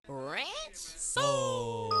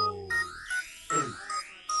So.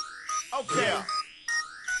 Okay.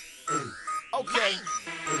 Okay.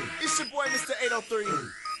 It's your boy, Mr. 803.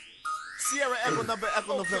 Sierra Echo number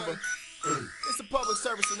Echo November. It's a public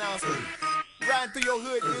service announcement. Riding through your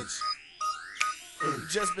hood, bitch. You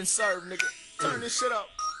just been served, nigga. Turn this shit up.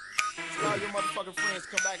 So all your motherfucking friends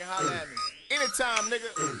come back and holler at me. Anytime, nigga.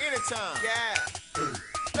 Anytime. Yeah.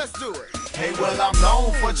 Let's do it. Hey, well, I'm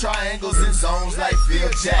known for triangles and zones like Phil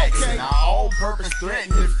Jackson. I all-purpose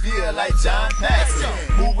threaten to feel like John Paxson.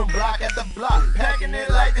 Moving block after block, packing it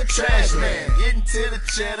like the trash man. Getting to the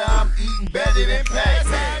cheddar, I'm eating better than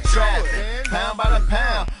Pac-Man. Traffic, pound by the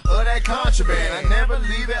pound of that contraband. I never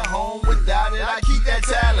leave at home without it, I keep that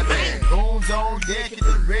Taliban. Goons on deck, get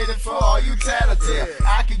ready for all you tattletale.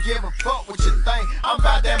 I could give a fuck what you think, I'm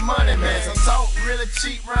about that money, man. So talk really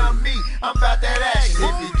cheap around me, I'm about that action.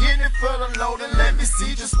 If you're getting it for the low, then let me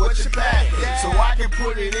see just what you pack. So I can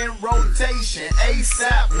put it in rotation,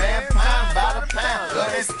 ASAP, man, pound by the pound.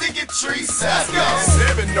 Let that sticky tree sap. Let's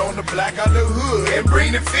go. 7 on the block out the hood and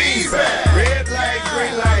bring the fees back. Red light,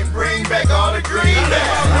 green light, bring back all the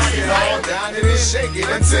greenbacks. Lock it all down and then shake it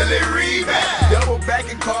until it rebound. Double back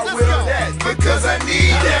and cartwheel that because I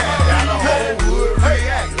need that. Now the whole hood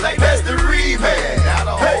react like that's the rebound. Now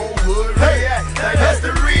the whole hood react like that's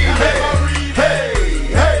the rebound. Hey,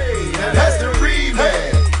 hey, now that's the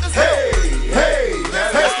rebound. Hey, hey,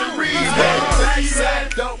 now that's the rebound.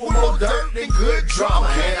 Sacked up with more dirt than good drama,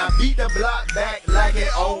 and I beat the block back like it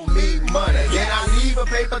owed me money. Then I leave a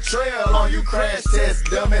paper trail on you crash test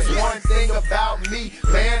dummies. One thing about me,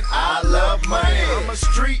 man, I love money. I'm a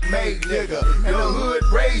street-made nigga, and the hood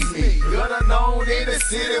raised me. Gonna known in the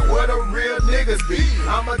city where the real niggas be.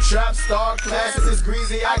 I'm a trap star, classes is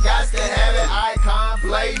greasy, I got to have it. Icon,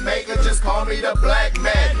 playmaker, just call me the black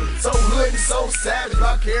man. So hood and so savage,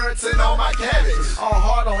 my carrots and all my cabbage. All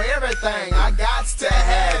hard on everything, I got to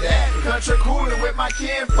have that. Country cooling with my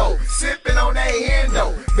kinfolk, sipping on that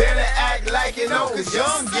hendo. Better act like you know, cause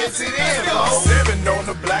young gets it in, folks. 7 on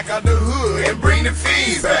the block out the hood and bring the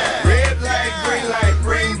fees back. Red light, green light,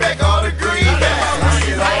 bring back all the greenbacks. Lock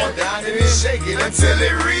it all down and then shake it until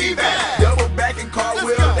it rebound. Double back and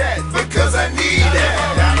cartwheel that because I need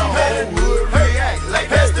that. Now the whole hood react like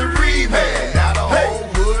that's the rebound. Now the whole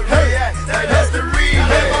hood react like that's the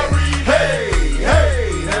rebound. Hey,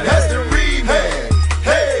 hey, now that's the rebound.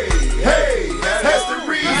 Hey, hey, now that's the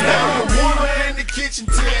rebound. The woman in the kitchen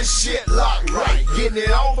tearing shit locked right. Getting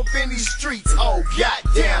it off up in these streets, oh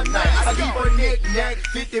goddamn nice. I keep a knick-knack,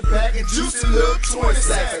 50 pack and juicy little 20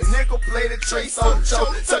 sacks. A nickel plated trace on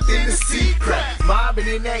choke, tucked in the seat crack. Mobbing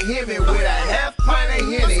in that Hemi with a half pint of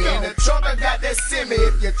Henny. In the trunk I got that semi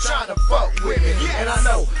if you're trying to fuck with me. And I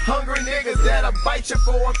know hungry niggas that'll bite you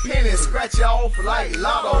for a penny, scratch you off like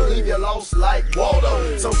Lotto, leave you lost like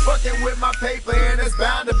Waldo. So fucking with my paper and it's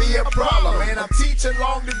bound to be a problem. And I'm teaching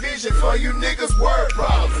long division for you niggas word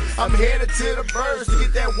problems. I'm headed to the birds to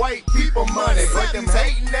get that white people money, but them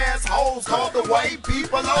hating assholes called the white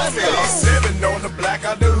people on me. 7 on the block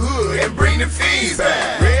out the hood and bring the fees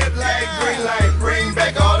back. Red light, green light, bring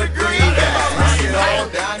back all the greenbacks. Lock it all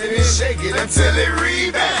down and then shake it until it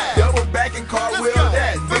rebound. Double back and cartwheel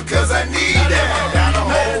that because I need that.